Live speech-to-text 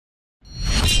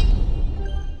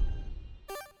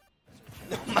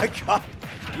my god.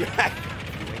 I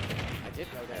did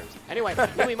go there. Anyway,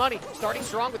 Louis Money starting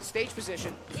strong with stage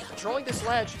position, controlling this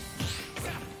ledge.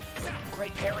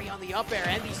 Great parry on the up air,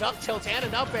 and these up tilts and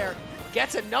an up air.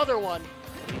 Gets another one.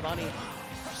 Louis Money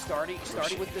starting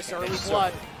with this early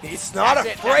blood. He's not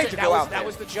afraid to go out there. That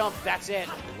was the jump. That's it.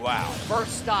 Wow.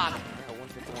 First stock.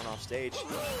 151 off stage.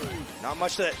 Not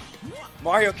much that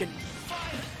Mario can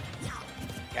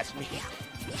catch me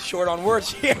short on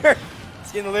words here.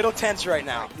 It's getting a little tense right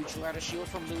now. Neutral out of shield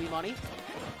from Louis Money.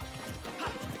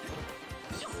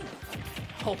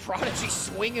 Oh, Prodigy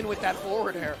swinging with that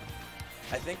forward air.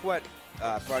 I think what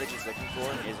Prodigy's looking for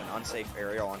is an unsafe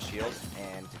aerial on shield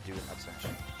and to do an up smash.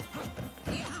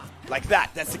 Like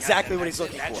that. That's exactly what he's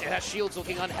looking for. That shield's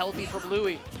looking unhealthy from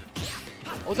Louis.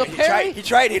 Oh, the parry. He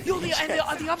tried it. And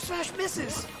the up smash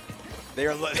misses.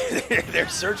 They're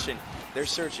searching. They're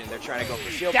searching. They're trying to go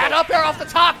for shield. That up air off the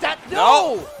top.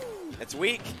 No! It's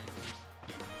weak.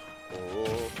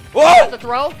 Oh. Whoa! The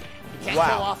throw. Can't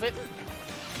wow. go off it.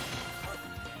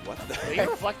 What the Will you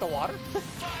reflect the water?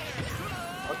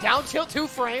 Oh, down tilt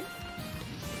 2-frame.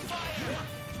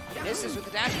 Misses with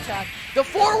the dash attack. The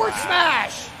forward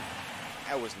smash!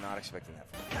 I was not expecting that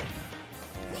from him.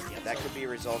 And that could be a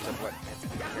result of what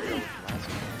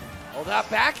Oh, that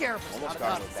back air. Almost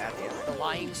got him with that hit. The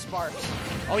lying sparks.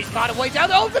 Oh, he's got it way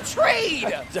down. Oh, the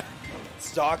trade!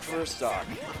 Stock for a stock.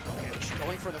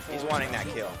 Going for the forward. He's wanting that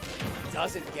kill.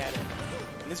 Doesn't get it.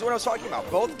 And this is what I was talking about.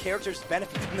 Both characters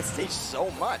benefit from the stage so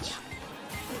much.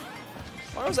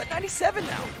 Mario's at 97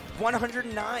 now.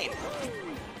 109.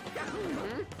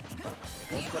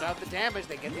 Both put out the damage.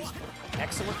 They get these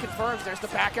excellent confirms. There's the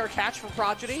back air catch from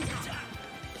Prodigy.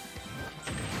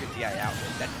 Good DI out.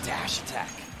 That dash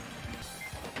attack.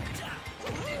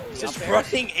 He's just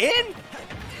running in.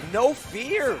 No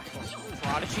fear.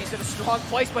 Prodigy's in a strong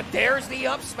place, but there's the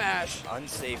up smash.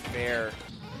 Unsafe fair.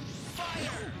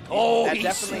 Oh, he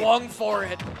swung for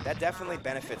it. That definitely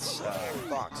benefits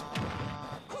Fox.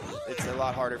 It's a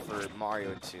lot harder for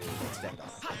Mario to extend on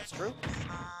it. That's true.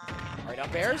 All right,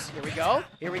 up airs. Here we go.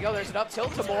 Here we go. There's an up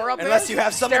tilt to more up airs. Unless you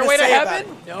have something Stairway to say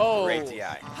heaven? about it. No. Great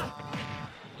DI.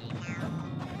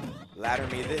 Ladder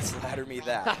me this, ladder me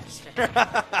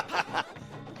that.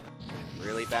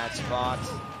 Really bad spot.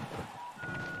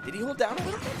 Did he hold down a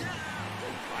little bit?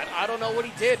 I don't know what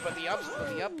he did, but the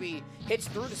up B hits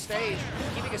through the stage,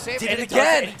 keeping it safe. Did and it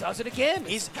again. He does it again.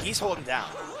 He's holding down.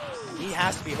 He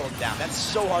has to be holding down. That's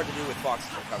so hard to do with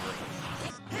Fox's recovery.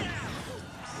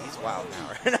 He's wild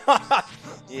now.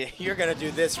 Yeah, you're gonna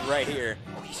do this right here.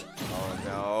 Oh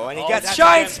no! And he gets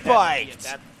shine spiked.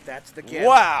 That's the gift.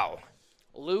 Wow.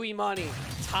 Louis Money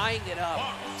tying it up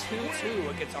 2-2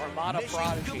 against Armada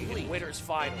Prodigy in winners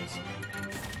finals.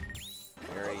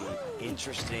 Very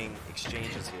interesting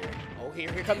exchanges here. Oh, here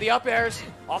come the up airs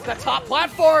off that top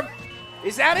platform.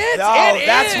 Is that it? No, it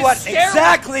that's is.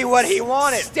 Exactly what he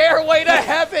wanted. Stairway to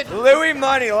heaven. Louis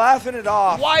Money laughing it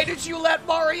off. Why did you let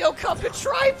Mario come to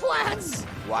triplats?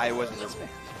 Why wasn't this bad?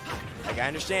 Like, I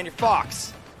understand you're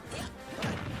Fox,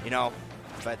 you know,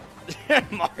 but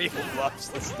Mario loves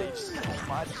the stage so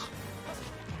much.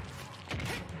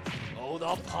 Oh,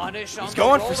 the punish on He's the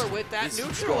going roller for with that he's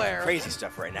neutral going air. Crazy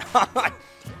stuff right now.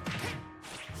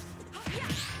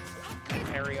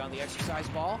 Parry on the exercise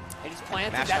ball, and he's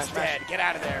planted. Mash, That's mash, dead. mash. Get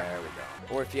out of there. There we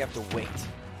go. Or if you have to wait.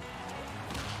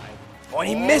 Oh, and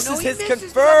he no, misses he his misses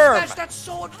confirm. That's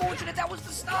so unfortunate. That was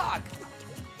the stock.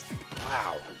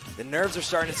 Wow. The nerves are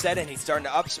starting to set in. He's starting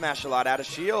to up smash a lot out of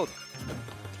shield.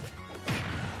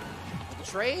 The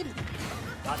trade.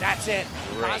 Oh, that's it.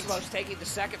 Great. Cosmos taking the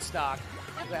second stock.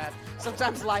 Look at that.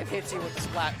 Sometimes life hits you with the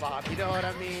splat bomb. You know what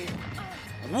I mean?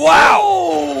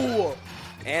 Wow!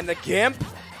 And the Gimp.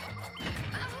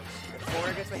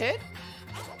 Forward gets the hit.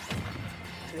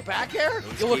 To the back air.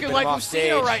 He's You're looking keeping like him off Lucino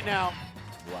stage. right now.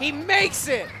 Wow. He makes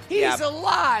it. He's Yeah.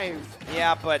 alive.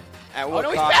 Yeah, but at Oh what no,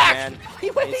 he's cost, back. man?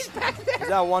 He's back there. He's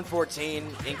at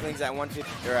 114. Inkling's at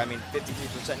 150, or I mean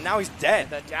 53%. Now he's dead.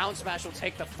 The down smash will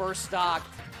take the first stock.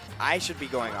 I should be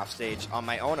going off stage on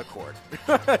my own accord.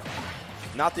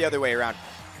 Not the other way around.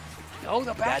 No,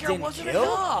 the back That air didn't wasn't kill?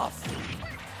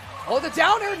 enough. Oh, the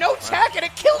down air, no tech, and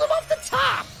it killed him off the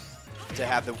top. To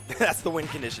have the that's the win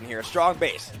condition here. A strong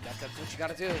base. That's what you got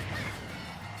to do.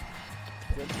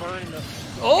 Good burn.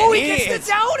 Oh, And he he gets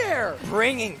the down air.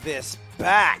 Bringing this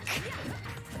back.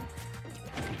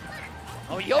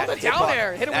 Oh, yo, the down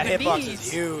air. Hit him that with the hitbox knees.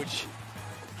 is huge.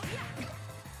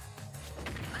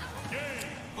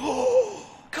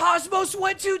 Cosmos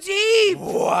went too deep.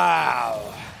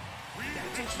 Wow.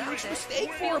 That's a huge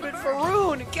mistake for him, and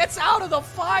Faroon gets out of the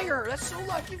fire. That's so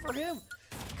lucky for him.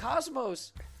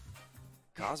 Cosmos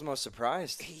Cosmos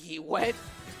surprised. he went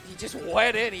He just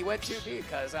went in. He went too deep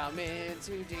because I'm in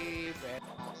too deep.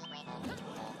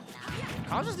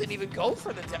 Cosmos didn't even go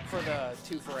for the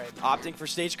 2-for-8. Opting for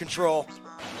stage control.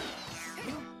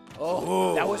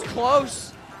 Oh, that was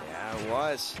close. Yeah, it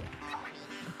was.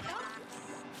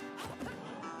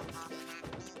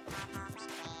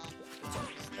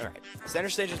 All right, center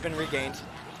stage has been regained.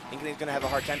 Inkling's gonna have a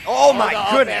hard time. Oh my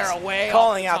goodness!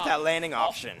 Calling out that landing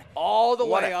option. All the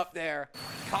way up there.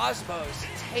 Cosmos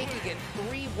taking it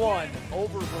 3-1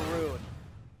 over Varun.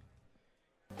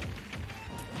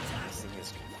 This thing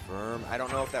is confirmed. I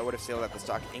don't know if that would have sailed at the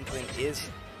stock. Inkling is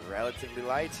relatively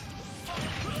light.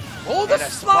 Oh, the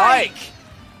spike!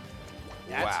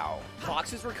 Wow.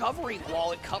 Fox's recovery,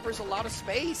 while it covers a lot of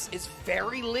space, is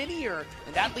very linear,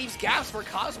 and that leaves gaps for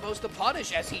Cosmos to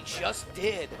punish, as he just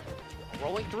did.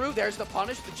 Rolling through, there's the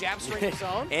punish, the jab string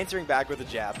zone. Answering back with a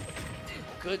jab.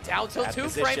 Good down tilt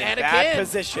 2-frame, and bad again.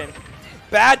 Position.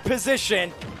 Bad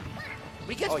position.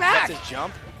 He gets back. He gets his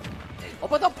jump. Oh,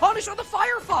 but the punish on the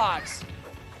Firefox.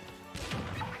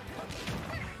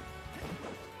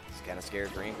 It's kind of scared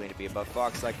for Inkling to be above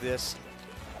Fox like this.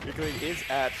 Inkling is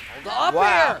at the up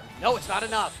air. No, it's not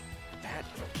enough.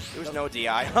 There was no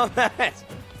DI on that.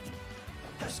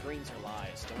 The screens are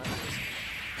lies.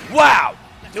 Wow.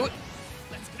 Do it.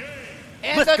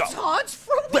 And the taunts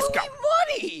from Louis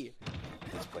Money.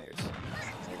 These players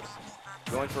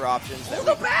going for options. Oh,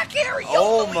 the back air.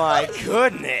 Oh my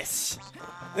goodness.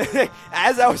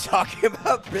 As I was talking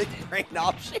about big brain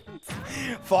options,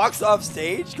 Fox off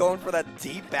stage going for that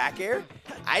deep back air.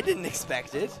 I didn't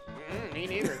expect it. Me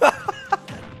neither.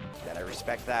 That I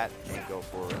respect that and go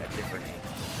for a different angle.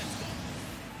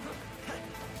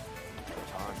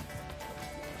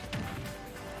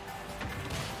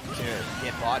 Dude,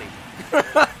 get body.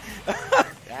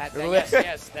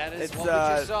 Yes, that is what we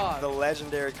just saw. The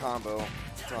legendary combo.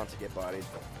 Taunt to get bodied.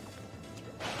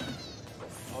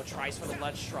 Oh, tries for the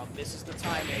ledge strum. This is the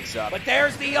timing. But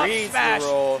there's the up smash.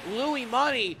 Roll. Louis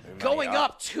Money going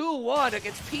up 2-1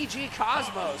 against PG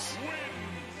Cosmos.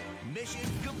 Mission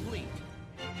complete.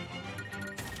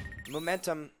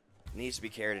 Momentum needs to be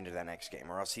carried into that next game,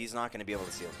 or else he's not going to be able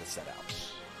to seal this set out.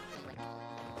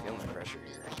 Feeling the pressure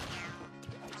here.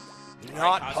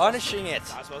 Not punishing it.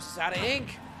 Cosmos is out of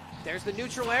ink. There's the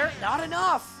neutral air. Not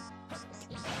enough.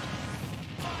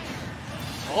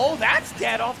 Oh, that's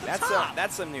dead off the top.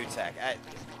 That's some new tech.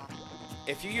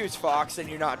 If you use Fox and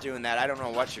you're not doing that, I don't know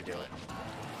what you're doing.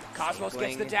 Cosmos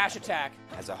gets the dash attack.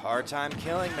 Has a hard time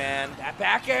killing, man. That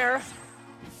back air.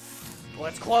 Well,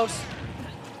 it's close.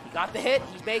 He got the hit.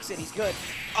 He makes it. He's good.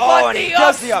 Oh, and he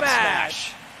does the up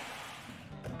smash.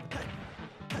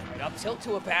 Right up tilt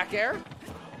to a back air.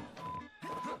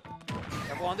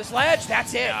 Careful on this ledge.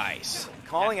 That's it. Nice.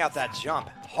 Calling out that jump.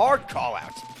 Hard call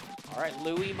out. All right,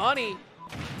 Louis Money.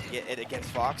 Get it against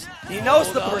Fox. He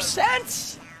knows the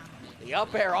percents. The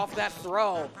up air off that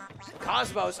throw.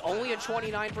 Cosmos only a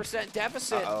 29%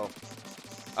 deficit. Uh-oh.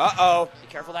 Uh-oh. Be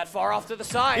careful that far off to the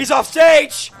side. He's off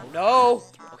stage. Oh, no.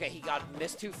 Okay, he got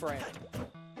missed 2-frame.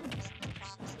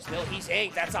 Still, he's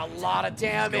inked. That's a lot of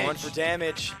damage. He's going for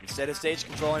damage instead of stage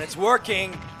control, and it's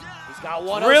working. He's got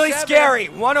 107. Really scary.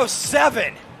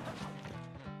 107.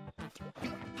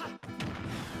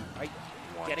 Right.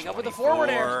 Getting up with the forward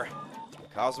air.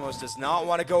 Cosmos does not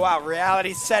want to go out.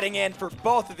 Reality setting in for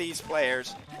both of these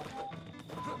players.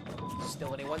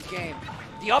 Still anyone's game.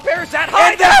 The up air is that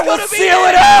high. And that will seal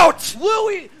it out.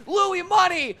 Louis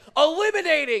Money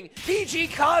eliminating PG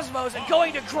Cosmos and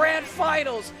going to grand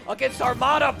finals against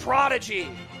Armada Prodigy.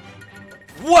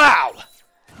 Wow.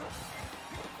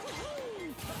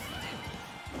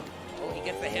 Oh, he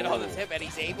gets the hit on the tip and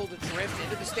he's able to drift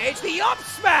into the stage. The up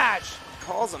smash.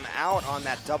 Calls him out on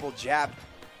that double jab.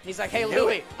 He's like, hey,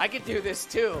 Louis, I can do this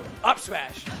too. Up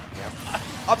smash. Yep.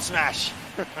 Up smash.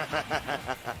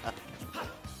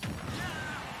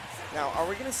 Now, are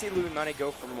we going to see Louis Money go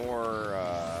for more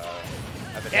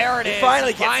of it? There it is. He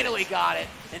finally got it.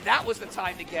 And that was the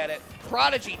time to get it.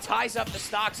 Prodigy ties up the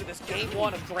stocks in this game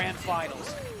 1 of grand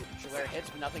finals. Air hits,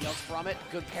 but nothing else from it.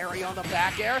 Good parry on the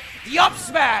back air. The up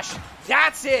smash.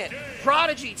 That's it.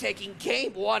 Prodigy taking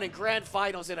game 1 in grand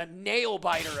finals in a nail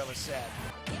biter of a set.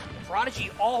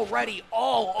 Prodigy already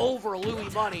all over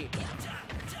Louis Money.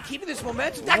 Keeping this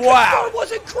momentum. That confirm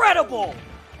was incredible.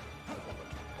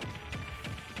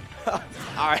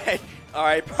 All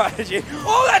right, Prodigy.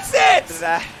 Oh, that's it.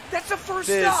 That's the first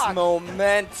stock. This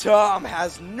momentum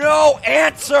has no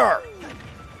answer.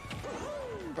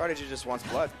 Prodigy just wants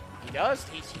blood. He does.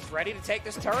 He's ready to take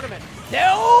this tournament.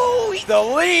 No! The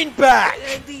lean back!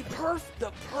 And the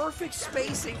perfect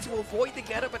spacing to avoid the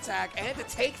get-up attack and to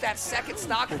take that second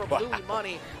stock from Louis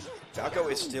Money. Falco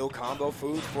is still combo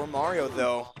food for Mario,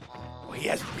 though.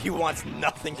 He wants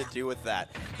nothing to do with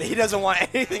that. He doesn't want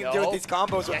anything to do with these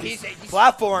combos or these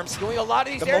platforms. Doing a lot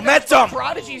of these the air momentum.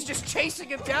 Prodigy's just chasing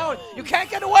him down. You can't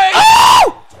get away.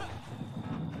 Oh!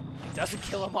 Doesn't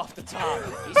kill him off the top.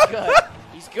 He's good.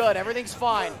 He's good. Everything's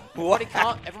fine.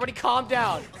 Everybody calm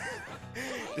down.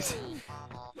 This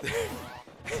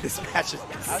match is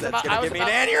going to give me an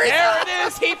aneurysm. There it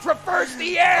is. He prefers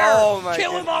the air. Oh my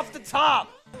Kill him off the top.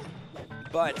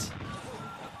 But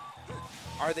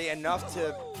are they enough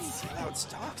to seal out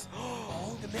stocks?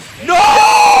 Oh,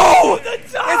 no! The it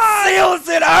seals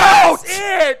it out!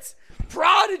 That's it!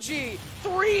 Prodigy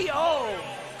 3-0.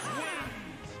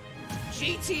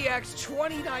 GTX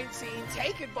 2019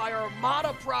 taken by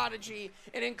Armada Prodigy.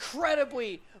 An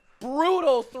incredibly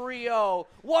brutal 3-0.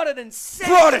 What an insane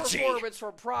performance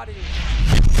from Prodigy.